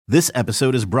This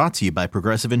episode is brought to you by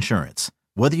Progressive Insurance.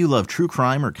 Whether you love true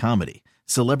crime or comedy,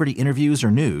 celebrity interviews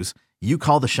or news, you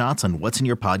call the shots on what's in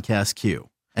your podcast queue.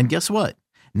 And guess what?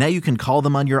 Now you can call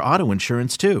them on your auto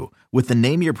insurance too with the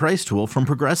Name Your Price tool from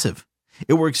Progressive.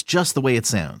 It works just the way it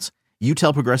sounds. You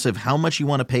tell Progressive how much you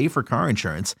want to pay for car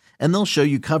insurance, and they'll show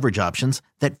you coverage options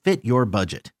that fit your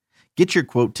budget. Get your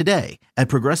quote today at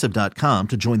Progressive.com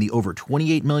to join the over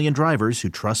 28 million drivers who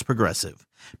trust Progressive.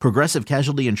 Progressive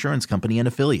Casualty Insurance Company and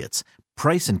Affiliates.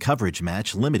 Price and coverage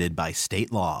match limited by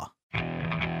state law.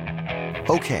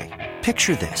 Okay,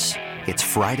 picture this. It's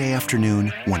Friday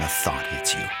afternoon when a thought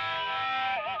hits you.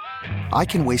 I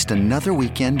can waste another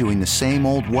weekend doing the same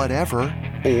old whatever,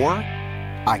 or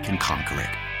I can conquer it.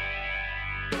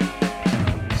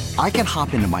 I can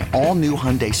hop into my all-new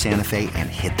Hyundai Santa Fe and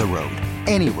hit the road.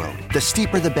 Any road. The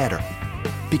steeper, the better.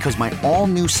 Because my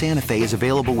all-new Santa Fe is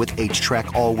available with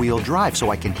H-Track all-wheel drive,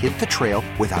 so I can hit the trail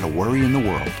without a worry in the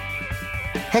world.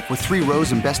 Heck, with 3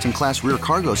 rows and best-in-class rear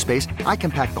cargo space, I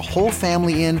can pack the whole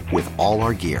family in with all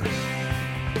our gear.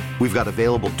 We've got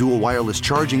available dual wireless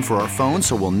charging for our phones,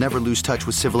 so we'll never lose touch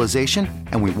with civilization,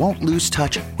 and we won't lose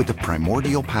touch with the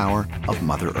primordial power of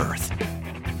Mother Earth.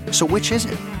 So which is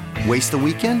it? Waste the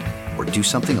weekend or do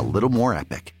something a little more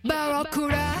epic?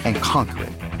 And conquer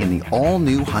it in the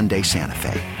all-new Hyundai Santa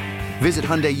Fe. Visit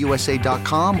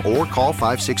HyundaiUSA.com or call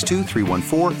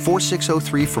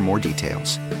 562-314-4603 for more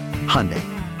details. Hyundai,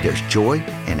 there's joy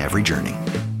in every journey.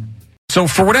 So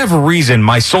for whatever reason,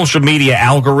 my social media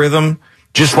algorithm,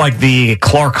 just like the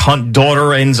Clark Hunt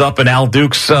daughter ends up in Al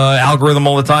Duke's algorithm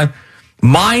all the time,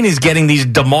 mine is getting these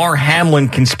Damar Hamlin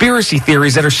conspiracy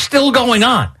theories that are still going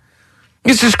on.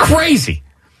 This is crazy.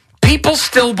 People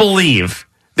still believe,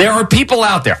 there are people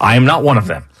out there, I am not one of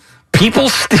them, people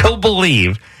still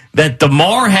believe that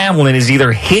Damar Hamlin is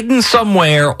either hidden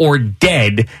somewhere or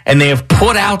dead, and they have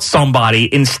put out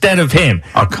somebody instead of him.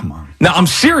 Oh, come on. No, I'm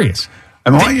serious. I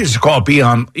mean, why don't you just call up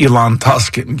Elon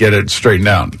Tusk and get it straightened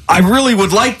out? I really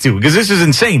would like to, because this is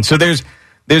insane. So there's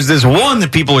this one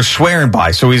that people are swearing by.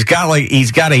 So he's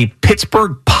got a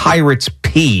Pittsburgh Pirates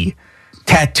P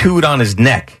tattooed on his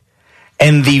neck.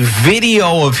 And the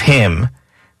video of him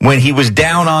when he was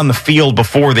down on the field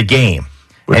before the game.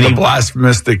 With the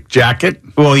blasphemistic jacket?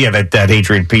 Well, yeah, that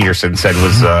Adrian Peterson said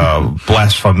was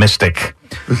blasphemistic,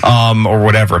 or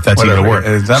whatever, if that's even a word.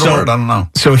 Is that a word? I don't know.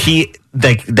 So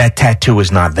that tattoo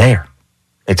is not there.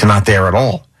 It's not there at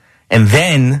all. And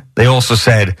then they also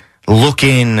said, look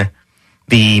in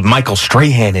the Michael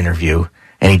Strahan interview,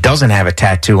 and he doesn't have a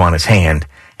tattoo on his hand.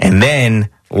 And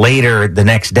then later the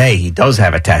next day, he does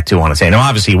have a tattoo on his hand. Now,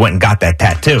 obviously, he went and got that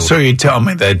tattoo. So you tell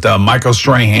me that Michael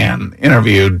Strahan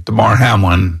interviewed Damar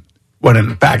Hamlin, when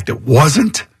in fact it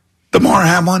wasn't Damar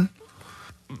Hamlin?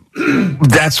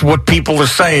 That's what people are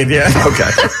saying, yeah. Okay.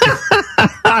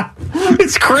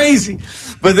 It's crazy.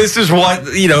 But this is what,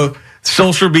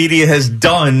 social media has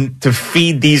done to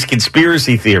feed these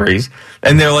conspiracy theories.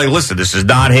 And they're like, listen, this is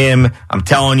not him. I'm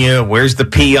telling you, where's the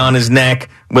P on his neck?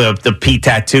 Well, the P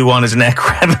tattoo on his neck,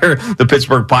 rather, the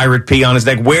Pittsburgh Pirate P on his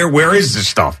neck. Where is this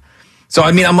stuff? So,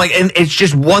 I mean, I'm like, and it's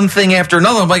just one thing after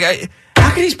another. I'm like, how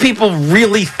can these people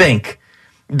really think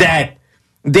that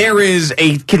there is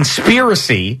a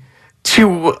conspiracy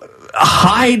to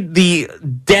hide the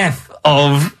death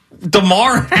of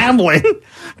Damar Hamlin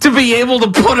to be able to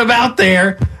put him out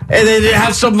there and then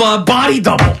have some body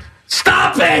double?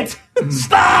 Stop it!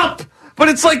 Stop! But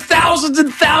it's like thousands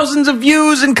and thousands of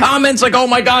views and comments like, oh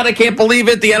my God, I can't believe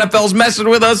it. The NFL's messing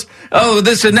with us. Oh,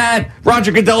 this and that.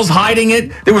 Roger Goodell's hiding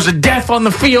it. There was a death on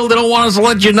the field. They don't want us to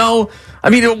let you know.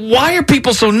 I mean, why are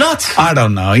people so nuts? I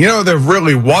don't know. There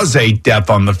really was a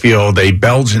death on the field. A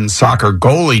Belgian soccer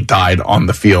goalie died on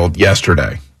the field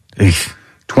yesterday.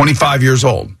 25 years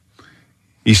old.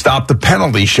 He stopped the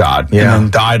penalty shot and then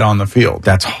died on the field.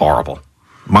 That's horrible.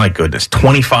 My goodness,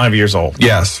 25 years old.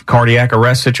 Yes. Cardiac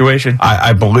arrest situation?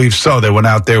 I believe so. They went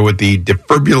out there with the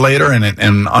defibrillator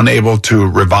and unable to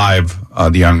revive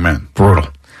the young man. Brutal.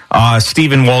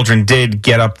 Stephen Waldron did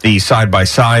get up the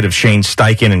side-by-side of Shane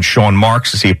Steichen and Sean Marks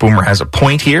to see if Boomer has a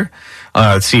point here.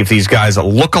 Let's see if these guys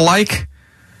look alike.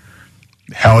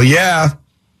 Hell yeah.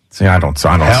 See, I don't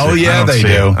Hell see, yeah, they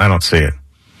do. I don't see it.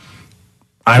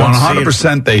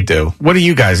 100% they do. What are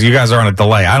you guys? You guys are on a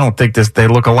delay. I don't think they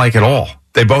look alike at all.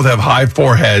 They both have high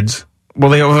foreheads.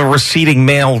 Well, they have a receding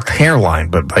male hairline,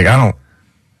 but I don't.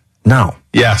 No.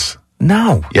 Yes.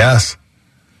 No. Yes.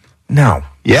 No.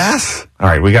 Yes. All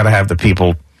right, we got to have the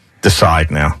people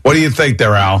decide now. What do you think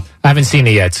there, Al? I haven't seen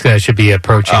it yet. It should be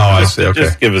approaching. Oh, I see. Okay.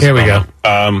 Just give us Here we go.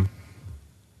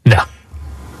 No.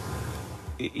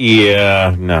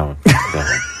 Yeah, no.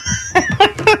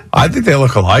 I think they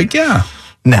look alike, yeah.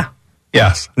 No.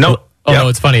 Yes. No. Although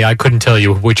it's funny, I couldn't tell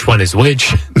you which one is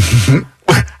which.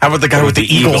 How about the guy with the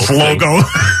Eagles logo?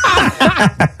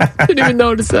 Didn't even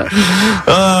notice that.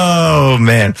 Oh,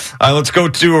 man. Let's go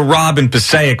to Rob in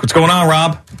Passaic. What's going on,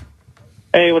 Rob?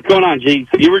 Hey, what's going on, G?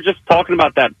 So you were just talking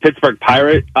about that Pittsburgh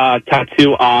Pirate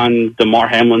tattoo on DeMar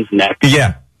Hamlin's neck.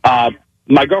 Yeah.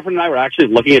 My girlfriend and I were actually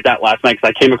looking at that last night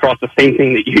because I came across the same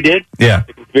thing that you did. Yeah.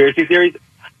 The conspiracy theories.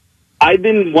 I've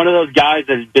been one of those guys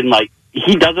that's been like,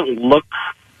 he doesn't look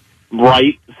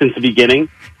right since the beginning.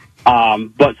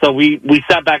 But so we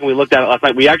sat back and we looked at it last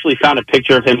night. We actually found a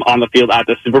picture of him on the field at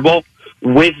the Super Bowl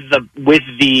with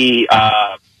the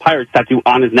Pirates tattoo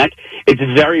on his neck. It's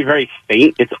very, very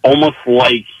faint. It's almost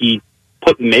like he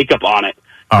put makeup on it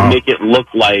to make it look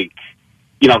like,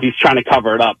 he's trying to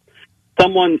cover it up.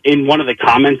 Someone in one of the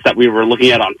comments that we were looking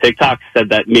at on TikTok said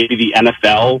that maybe the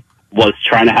NFL was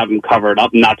trying to have him cover it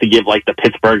up, not to give like the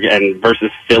Pittsburgh and versus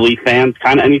Philly fans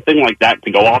kind of anything like that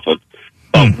to go off of.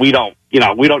 But we don't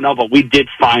know, but we did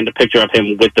find a picture of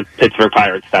him with the Pittsburgh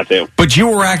Pirates tattoo. But you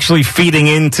were actually feeding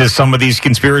into some of these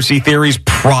conspiracy theories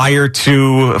prior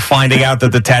to finding out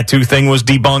that the tattoo thing was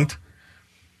debunked?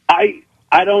 I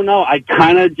don't know. I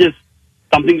kind of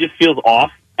something just feels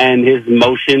off, and his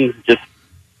motions just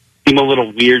seem a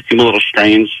little weird, seem a little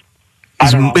strange.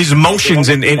 His motions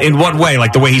in what way?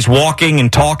 Like the way he's walking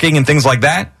and talking and things like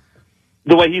that?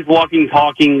 The way he's walking,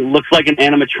 talking, looks like an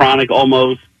animatronic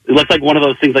almost. It looks like one of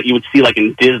those things that you would see like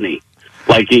in Disney.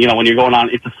 Like, when you're going on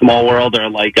It's a Small World or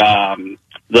like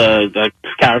the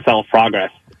Carousel of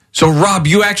Progress. So, Rob,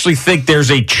 you actually think there's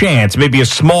a chance, maybe a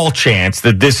small chance,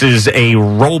 that this is a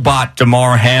robot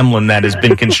DeMar Hamlin that has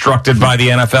been constructed by the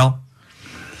NFL?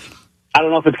 I don't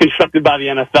know if it's constructed by the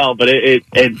NFL, but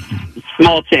it's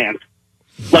small chance.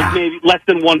 Like maybe less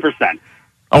than 1%.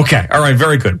 Okay, all right,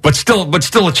 very good. But still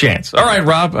a chance. All right,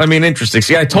 Rob, I mean, interesting.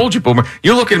 See, I told you, Boomer,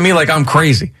 you're looking at me like I'm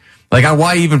crazy. Like,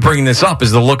 why even bringing this up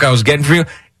is the look I was getting from you.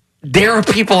 There are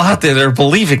people out there that are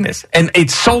believing this. And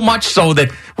it's so much so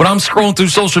that when I'm scrolling through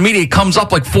social media, it comes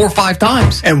up like 4 or 5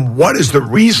 times. And what is the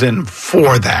reason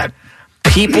for that?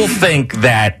 People think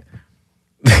that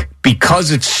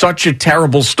because it's such a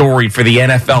terrible story for the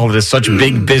NFL, that it's such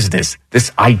big business.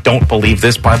 I don't believe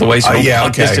this, by the way. So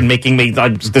this and making me a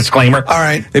disclaimer. All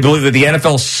right. They believe that the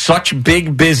NFL is such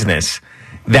big business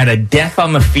that a death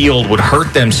on the field would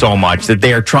hurt them so much that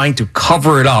they are trying to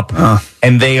cover it up,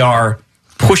 and they are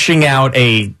pushing out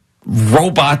a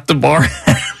robot DeMar.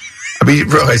 I mean, you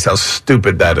realize how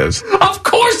stupid that is. Of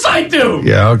course I do.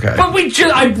 Yeah, okay. But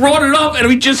I brought it up, and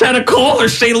we just had a caller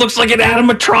say it looks like an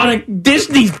animatronic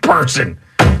Disney person.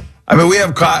 I mean, we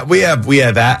have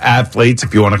athletes,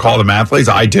 if you want to call them athletes.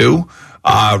 I do.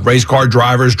 Race car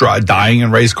drivers dying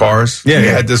in race cars. Yeah, we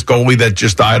had this goalie that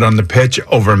just died on the pitch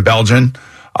over in Belgium.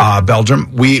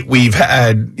 We've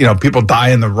had people die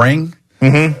in the ring.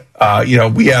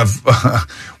 Mm-hmm.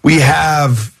 We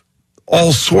have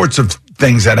all sorts of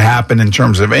things that happen in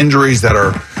terms of injuries that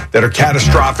are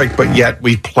catastrophic, but yet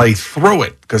we play through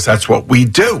it because that's what we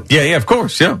do. Yeah, of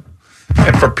course, yeah.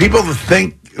 And for people to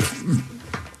think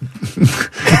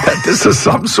that this is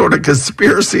some sort of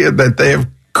conspiracy and that they have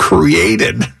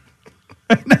created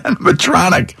an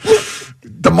animatronic,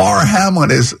 DeMar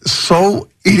Hamlin is so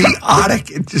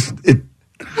idiotic.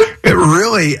 It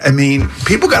really, I mean,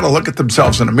 people got to look at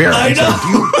themselves in the mirror. I know. Do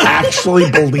you actually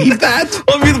believe that?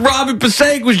 Well, I mean, Robin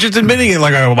Passaic was just admitting it.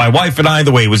 Like, my wife and I,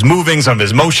 the way he was moving, some of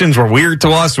his motions were weird to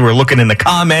us. We were looking in the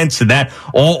comments and that,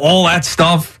 all that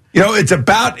stuff.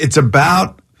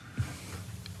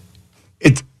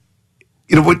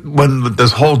 When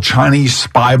this whole Chinese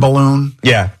spy balloon.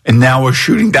 Yeah. And now we're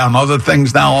shooting down other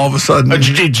things now all of a sudden.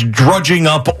 It's drudging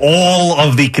up all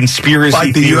of the conspiracy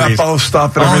like the theories. UFO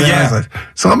stuff and everything. Yeah.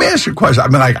 So let me ask you a question. I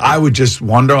mean, I would just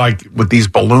wonder, with these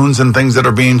balloons and things that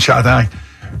are being shot down,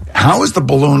 how is the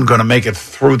balloon going to make it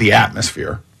through the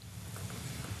atmosphere?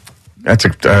 That's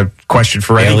a question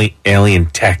for Eddie. Alien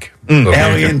tech.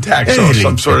 Alien tech. So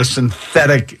some sort of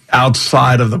synthetic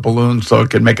outside of the balloon so it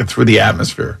can make it through the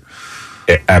atmosphere.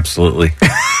 Absolutely.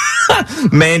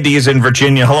 Mandy is in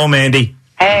Virginia. Hello, Mandy.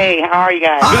 Hey, how are you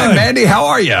guys? Hi, Mandy. How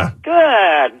are you?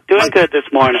 Good. Doing good this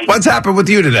morning. What's happened with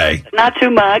you today? Not too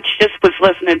much. Just was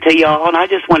listening to y'all, and I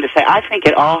just wanted to say I think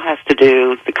it all has to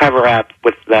do, the cover-up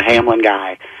with the Hamlin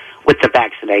guy, with the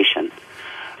vaccination.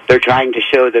 They're trying to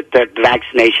show that the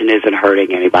vaccination isn't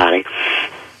hurting anybody.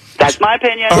 That's my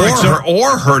opinion.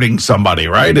 Or hurting somebody,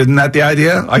 right? Isn't that the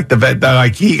idea?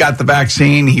 Like he got the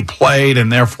vaccine, he played,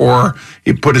 and therefore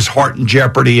he put his heart in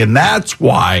jeopardy, and that's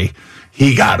why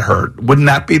he got hurt. Wouldn't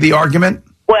that be the argument?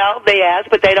 Well, yes,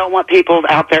 but they don't want people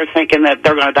out there thinking that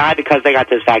they're going to die because they got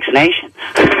this vaccination.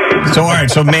 So, all right.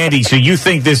 So, Mandy, so you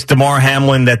think this Damar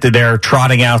Hamlin that they're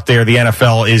trotting out there, the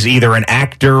NFL, is either an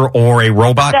actor or a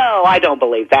robot? No, I don't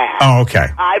believe that. Oh, okay.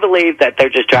 I believe that they're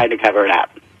just trying to cover it up.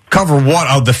 Cover what?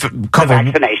 Oh, cover the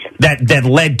vaccination. That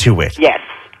led to it? Yes.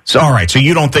 So, all right. So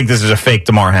you don't think this is a fake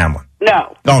Damar Hamlin?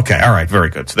 No. Okay. All right. Very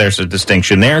good. So there's a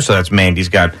distinction there. So that's Mandy's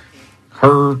got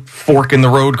her fork in the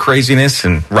road craziness,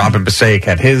 and Robin Passaic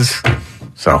had his.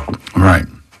 So, right.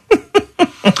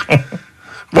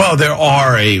 Well, there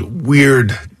are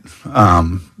weird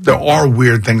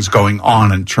things going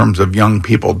on in terms of young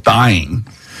people dying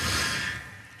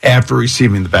after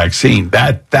receiving the vaccine.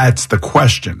 That's the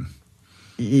question.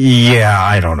 Yeah,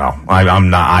 I don't know.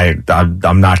 I'm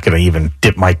not going to even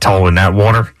dip my toe in that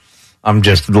water. I'm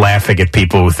just laughing at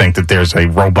people who think that there's a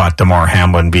robot Damar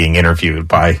Hamlin being interviewed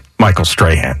by Michael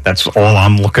Strahan. That's all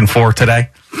I'm looking for today.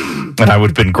 And I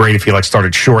would have been great if he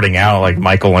started shorting out like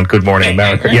Michael on Good Morning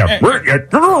America. Yeah.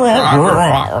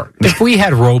 If we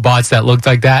had robots that looked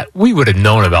like that, we would have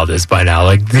known about this by now.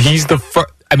 He's the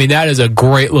first. I mean, that is a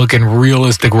great looking,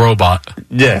 realistic robot.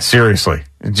 Yeah, seriously.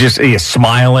 Just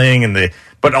smiling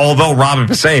But although Robin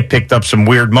Passaic picked up some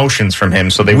weird motions from him,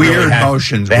 so they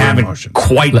haven't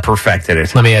quite perfected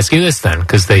it. Let me ask you this then,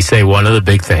 because they say one of the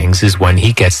big things is when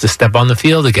he gets to step on the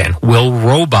field again. Will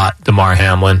robot Damar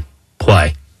Hamlin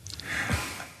play?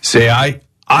 See, I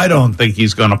don't think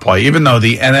he's going to play, even though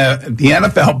the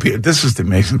NFLPA, this is the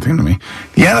amazing thing to me,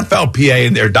 the NFLPA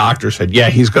and their doctor said, yeah,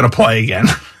 he's going to play again.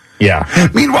 Yeah.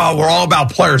 Meanwhile, we're all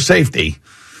about player safety.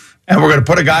 And we're going to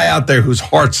put a guy out there whose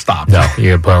heart stopped. No,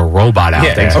 you're going to put a robot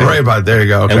out there. A robot. There you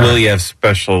go. Okay. And will he have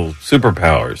special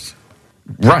superpowers?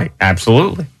 Right.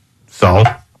 Absolutely. So,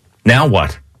 now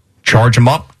what? Charge him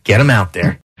up, get him out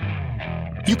there.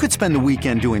 You could spend the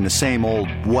weekend doing the same old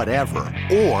whatever,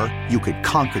 or you could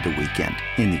conquer the weekend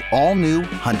in the all-new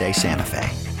Hyundai Santa Fe.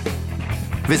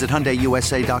 Visit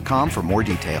HyundaiUSA.com for more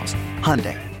details.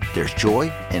 Hyundai, there's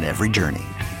joy in every journey.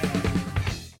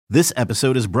 This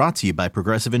episode is brought to you by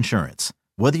Progressive Insurance.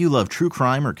 Whether you love true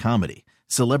crime or comedy,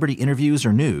 celebrity interviews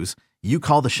or news, you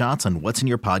call the shots on what's in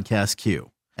your podcast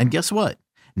queue. And guess what?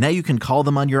 Now you can call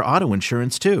them on your auto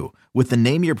insurance too with the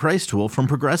Name Your Price tool from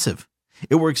Progressive.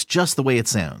 It works just the way it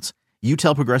sounds. You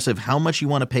tell Progressive how much you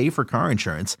want to pay for car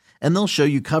insurance, and they'll show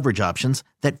you coverage options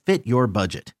that fit your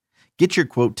budget. Get your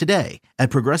quote today at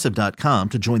Progressive.com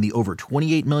to join the over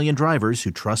 28 million drivers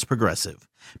who trust Progressive.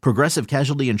 Progressive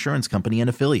Casualty Insurance Company and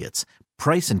Affiliates.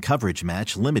 Price and coverage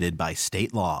match limited by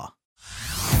state law.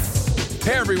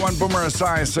 Hey everyone, Boomer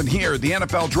Esiason here. The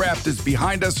NFL draft is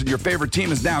behind us and your favorite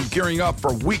team is now gearing up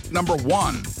for week number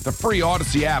 1. The free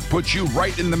Odyssey app puts you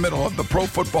right in the middle of the pro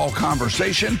football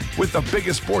conversation with the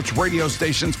biggest sports radio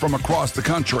stations from across the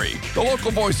country. The local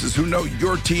voices who know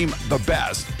your team the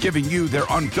best, giving you their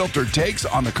unfiltered takes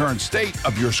on the current state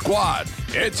of your squad.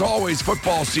 It's always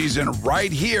football season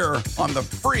right here on the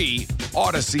free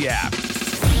Odyssey app.